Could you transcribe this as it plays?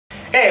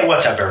Hey,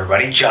 what's up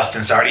everybody?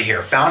 Justin Sardi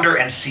here, founder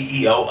and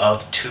CEO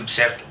of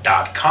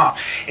TubeSift.com.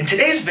 In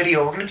today's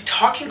video, we're going to be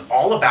talking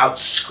all about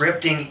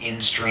scripting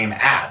Instream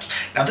ads.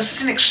 Now, this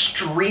is an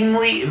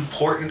extremely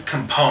important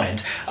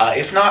component,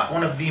 if not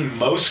one of the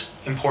most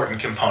important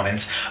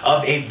components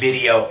of a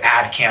video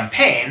ad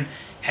campaign,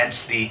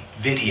 hence the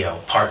video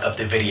part of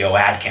the video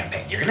ad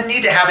campaign. You're going to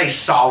need to have a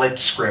solid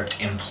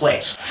script in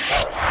place.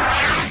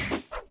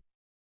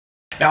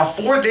 Now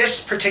for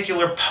this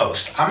particular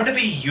post, I'm going to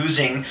be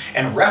using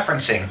and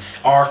referencing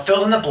our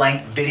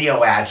fill-in-the-blank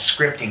video ad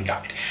scripting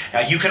guide.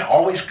 Now you can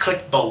always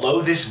click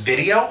below this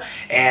video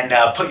and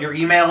put your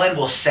email in.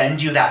 We'll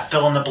send you that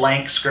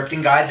fill-in-the-blank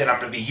scripting guide that I'm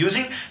going to be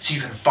using so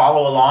you can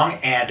follow along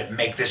and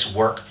make this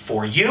work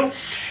for you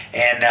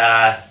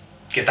and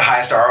get the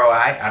highest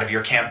ROI out of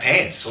your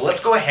campaigns. So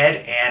let's go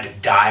ahead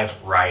and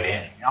dive right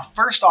in. Now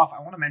first off,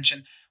 I want to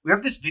mention we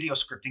have this video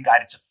scripting guide.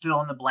 It's a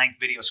fill-in-the-blank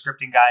video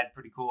scripting guide.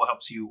 Pretty cool. It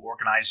helps you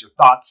organize your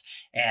thoughts.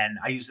 And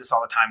I use this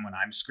all the time when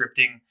I'm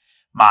scripting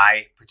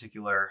my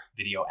particular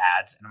video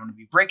ads. And I'm going to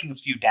be breaking a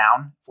few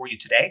down for you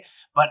today.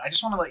 But I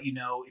just want to let you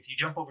know, if you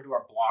jump over to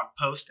our blog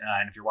post,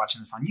 and if you're watching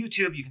this on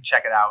YouTube, you can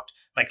check it out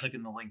by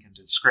clicking the link in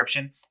the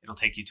description. It'll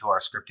take you to our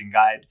scripting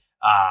guide.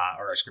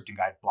 Or a scripting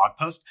guide blog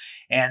post.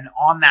 And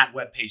on that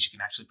webpage, you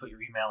can actually put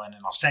your email in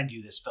and I'll send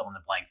you this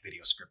fill-in-the-blank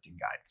video scripting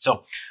guide.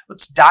 So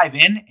let's dive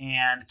in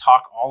and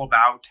talk all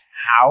about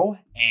how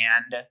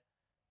and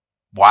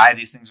why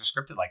these things are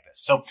scripted like this.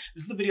 So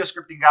this is the video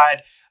scripting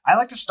guide. I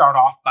like to start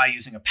off by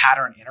using a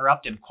pattern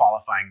interrupt and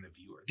qualifying the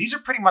viewer. These are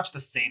pretty much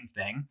the same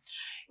thing.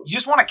 You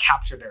just want to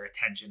capture their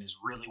attention is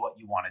really what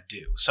you want to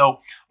do.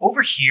 So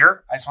over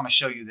here, I just want to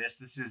show you this.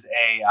 This is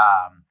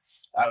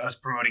I was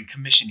promoting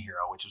Commission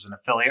Hero, which was an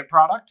affiliate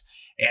product,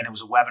 and it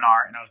was a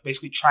webinar, and I was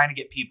basically trying to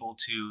get people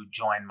to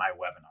join my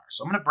webinar.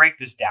 So I'm going to break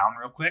this down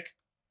real quick.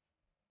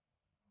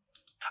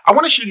 I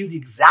want to show you the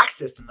exact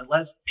system that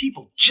lets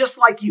people just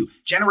like you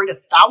generate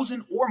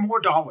 $1,000 or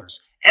more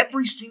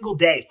every single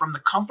day from the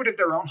comfort of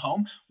their own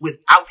home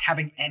without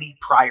having any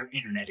prior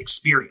internet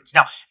experience.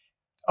 Now,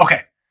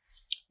 okay,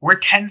 we're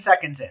 10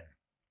 seconds in.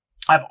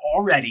 I've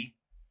already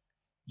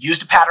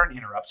used a pattern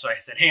interrupt. So I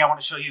said, hey, I want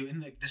to show you,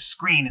 and this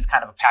screen is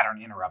kind of a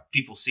pattern interrupt.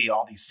 People see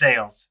all these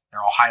sales. They're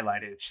all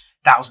highlighted,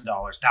 $1,000,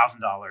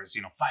 $1,000,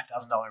 you know,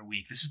 $5,000 a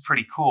week. This is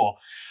pretty cool.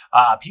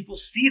 People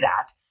see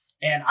that.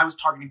 And I was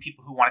targeting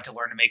people who wanted to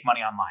learn to make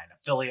money online,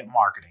 affiliate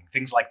marketing,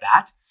 things like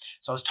that.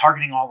 So I was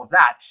targeting all of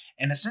that.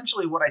 And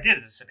essentially what I did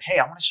is I said, hey,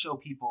 I want to show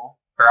people,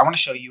 or I want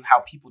to show you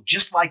how people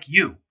just like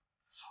you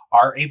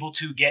are able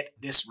to get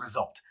this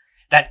result.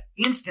 That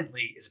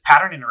instantly is a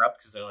pattern interrupt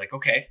because they're like,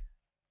 okay,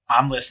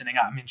 I'm listening.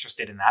 I'm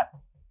interested in that.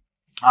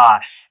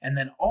 And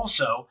then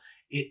also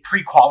it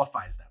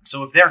pre-qualifies them.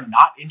 So if they're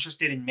not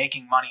interested in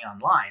making money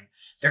online,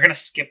 they're going to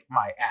skip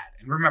my ad.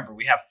 And remember,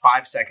 we have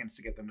 5 seconds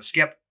to get them to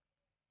skip.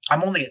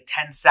 I'm only at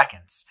 10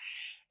 seconds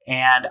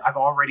and I've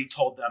already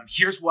told them,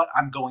 here's what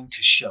I'm going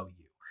to show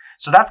you.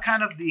 So that's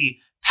kind of the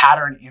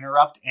pattern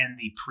interrupt and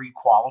the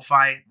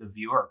pre-qualify the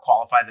viewer or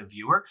qualify the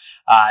viewer.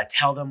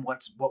 Tell them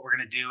what we're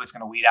going to do. It's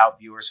going to weed out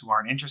viewers who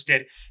aren't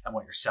interested in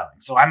what you're selling.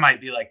 So I might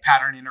be like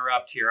pattern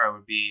interrupt here. I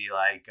would be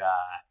like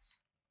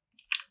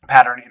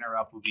pattern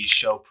interrupt would be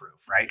show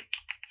proof, right?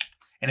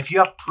 And if you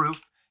have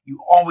proof,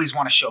 you always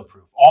want to show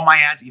proof. All my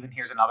ads, even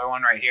here's another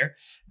one right here.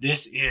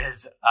 This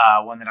is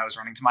one that I was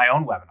running to my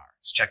own webinar.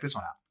 Let's check this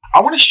one out. I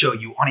want to show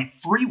you on a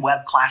free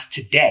web class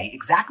today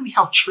exactly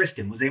how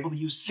Tristan was able to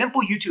use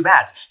simple YouTube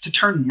ads to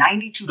turn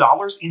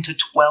 $92 into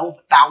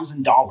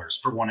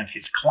 $12,000 for one of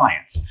his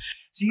clients.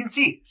 So you can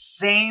see,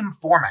 same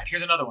format.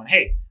 Here's another one.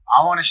 Hey,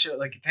 I want to show,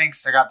 like,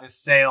 thanks, I got this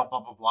sale,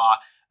 blah, blah, blah.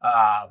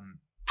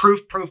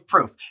 Proof, proof,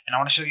 proof. And I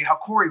want to show you how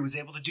Corey was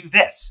able to do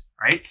this,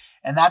 right?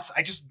 And that's,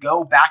 I just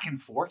go back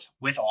and forth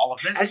with all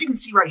of this. As you can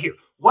see right here,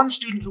 one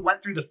student who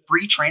went through the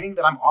free training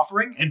that I'm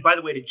offering, and by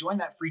the way, to join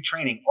that free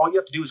training, all you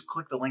have to do is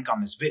click the link on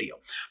this video.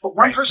 But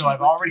one person, so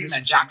I've already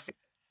mentioned, sorry,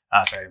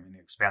 I didn't mean to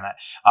expand that.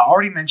 I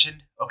already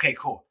mentioned, okay,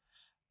 cool.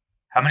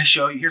 I'm going to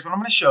show you, here's what I'm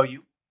going to show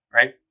you,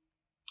 right?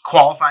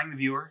 Qualifying the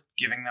viewer,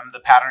 giving them the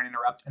pattern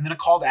interrupt, and then a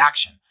call to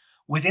action.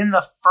 Within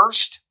the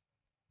first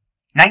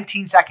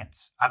 19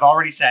 seconds, I've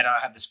already said, I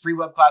have this free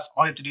web class.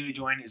 All you have to do to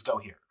join is go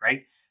here,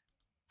 right?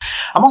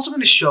 I'm also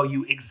going to show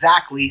you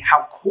exactly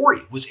how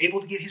Corey was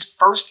able to get his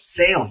first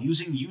sale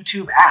using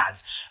YouTube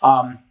ads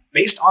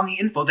based on the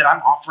info that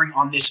I'm offering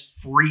on this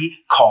free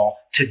call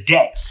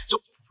today. So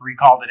free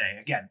call today,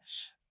 again,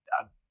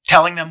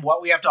 telling them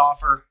what we have to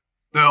offer,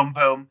 boom,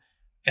 boom.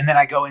 And then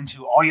I go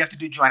into all you have to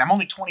do to join. I'm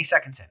only 20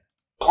 seconds in.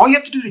 All you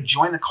have to do to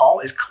join the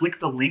call is click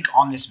the link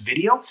on this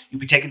video.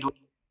 You'll be taken to it,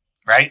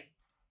 right?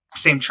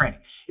 Same training.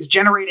 Is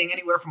generating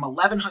anywhere from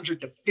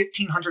 $1,100 to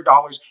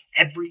 $1,500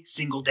 every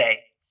single day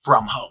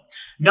from home.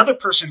 Another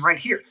person right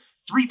here,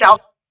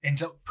 3,000, and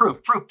so proof,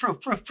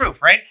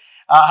 right?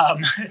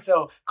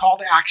 So call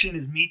to action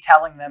is me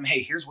telling them,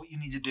 hey, here's what you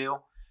need to do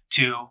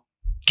to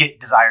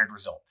get desired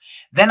result.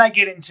 Then I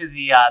get into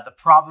the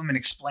problem and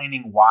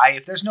explaining why.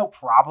 If there's no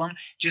problem,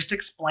 just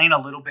explain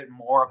a little bit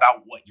more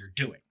about what you're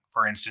doing.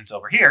 For instance,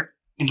 over here,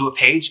 into a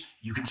page,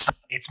 you can,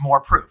 it's more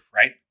proof,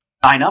 right?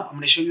 Sign up. I'm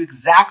going to show you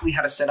exactly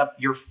how to set up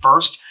your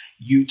first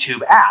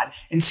YouTube ad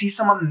and see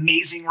some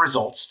amazing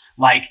results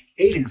like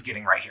Aiden's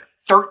getting right here.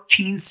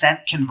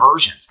 13-cent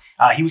conversions.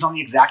 He was on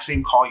the exact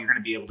same call you're going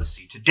to be able to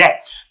see today.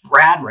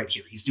 Brad right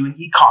here, he's doing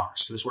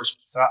e-commerce. So this works.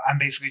 So I'm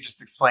basically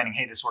just explaining,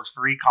 hey, this works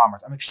for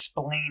e-commerce. I'm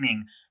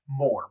explaining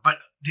more. But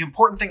the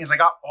important thing is I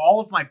got all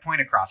of my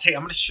point across. Hey,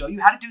 I'm going to show you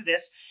how to do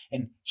this,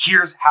 and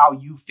here's how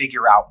you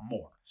figure out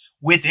more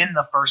within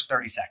the first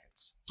 30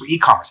 seconds. For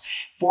e-commerce,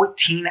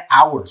 14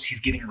 hours, he's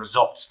getting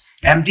results.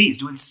 MD is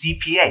doing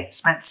CPA,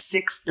 spent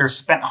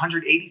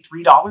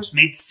 $183,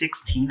 made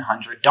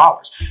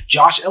 $1,600.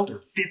 Josh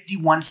Elder,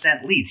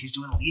 51-cent leads. He's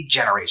doing lead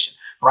generation.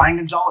 Brian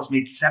Gonzalez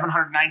made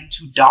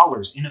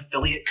 $792 in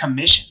affiliate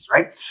commissions,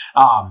 right?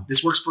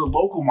 This works for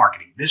local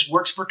marketing. This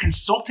works for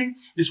consulting.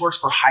 This works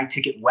for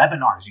high-ticket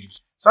webinars.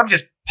 So I'm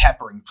just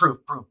peppering proof.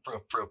 It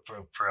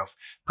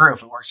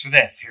works for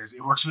this.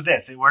 It works with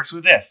this. It works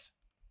with this.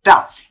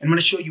 Now, I'm going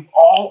to show you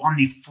all on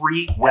the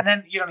free web. And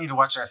then you don't need to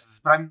watch the rest of this,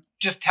 but I'm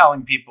just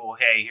telling people,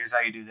 hey, here's how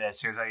you do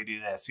this. Here's how you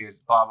do this. Here's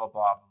blah, blah,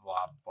 blah,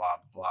 blah, blah,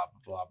 blah,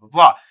 blah, blah,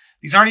 blah.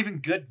 These aren't even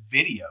good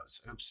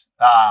videos. Oops.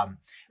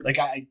 Like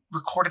I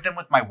recorded them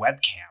with my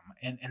webcam,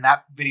 and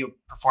that video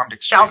performed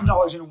extremely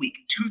 $1,000 in a week.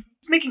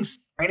 It's making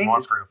training more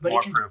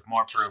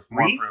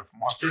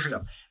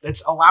system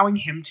that's allowing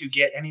him to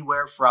get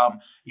anywhere from,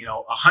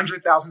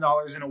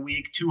 $100,000 in a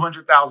week,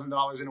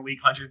 $200,000 in a week,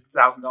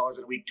 $100,000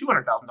 in a week,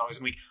 $200,000 in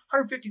a week,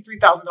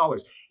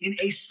 $153,000 in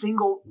a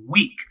single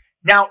week.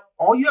 Now,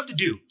 all you have to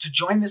do to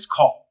join this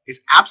call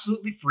is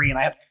absolutely free,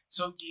 and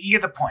so you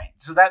get the point.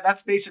 So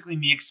that's basically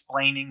me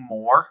explaining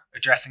more,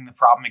 addressing the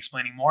problem,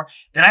 explaining more.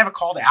 Then I have a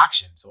call to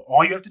action. So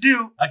all you have to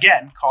do,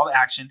 again, call to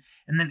action.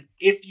 And then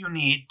if you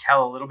need,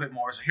 tell a little bit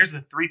more. So here's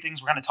the 3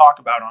 things we're going to talk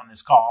about on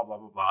this call, blah,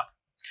 blah, blah.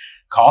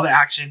 Call to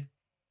action,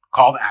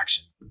 call to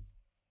action.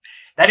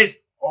 That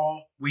is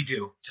all we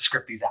do to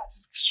script these ads.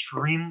 It's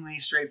extremely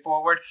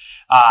straightforward.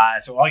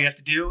 So all you have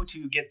to do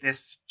to get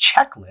this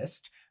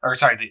checklist, or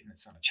sorry,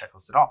 it's not a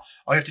checklist at all.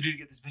 All you have to do to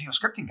get this video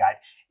scripting guide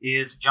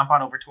is jump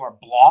on over to our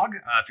blog.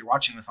 If you're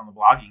watching this on the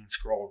blog, you can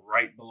scroll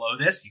right below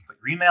this. You can put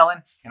your email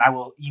in, and I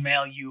will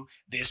email you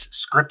this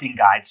scripting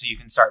guide so you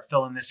can start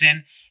filling this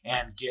in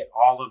and get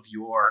all of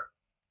your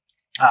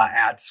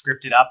ads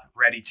scripted up,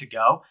 ready to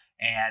go,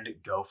 and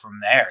go from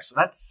there. So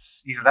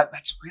that's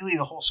that's really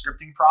the whole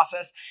scripting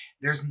process.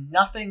 There's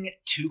nothing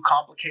too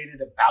complicated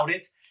about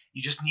it.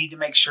 You just need to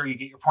make sure you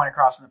get your point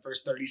across in the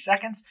first 30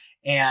 seconds.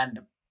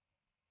 And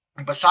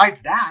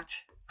besides that,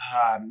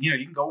 you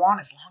can go on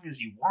as long as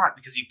you want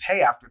because you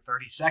pay after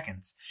 30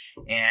 seconds.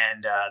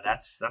 And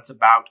that's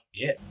about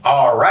it.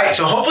 All right.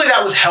 So hopefully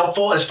that was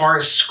helpful as far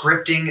as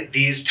scripting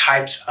these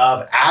types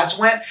of ads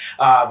went.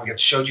 We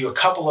showed you a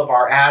couple of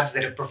our ads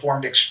that have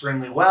performed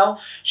extremely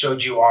well,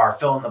 showed you our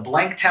fill in the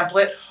blank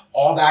template,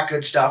 all that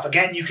good stuff.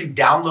 Again, you can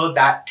download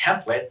that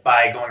template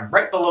by going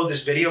right below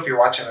this video. If you're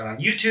watching it on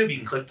YouTube, you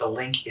can click the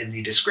link in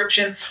the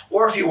description.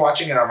 Or if you're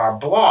watching it on our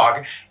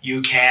blog,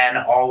 you can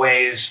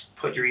always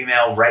put your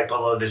email right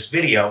below this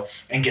video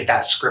and get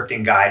that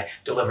scripting guide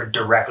delivered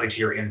directly to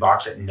your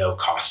inbox at no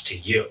cost to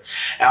you.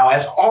 Now,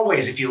 as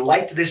always, if you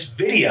liked this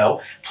video,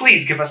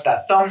 please give us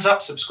that thumbs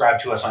up, subscribe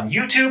to us on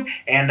YouTube,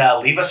 and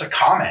leave us a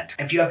comment.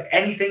 If you have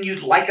anything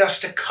you'd like us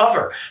to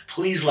cover,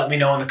 please let me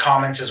know in the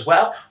comments as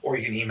well, or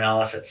you can email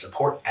us at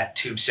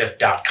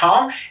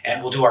support@tubesift.com,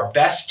 and we'll do our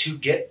best to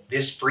get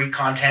this free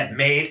content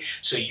made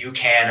so you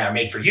can,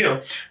 made for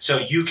you, so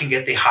you can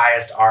get the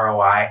highest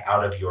ROI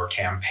out of your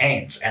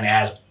campaigns. And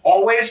as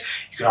always,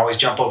 you can always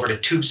jump over to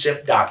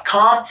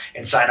TubeSift.com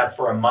and sign up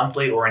for a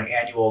monthly or an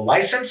annual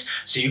license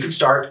so you can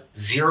start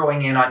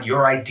zeroing in on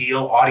your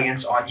ideal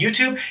audience on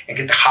YouTube and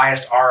get the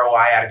highest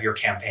ROI out of your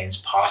campaigns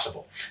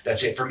possible.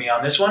 That's it for me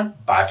on this one.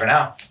 Bye for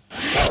now.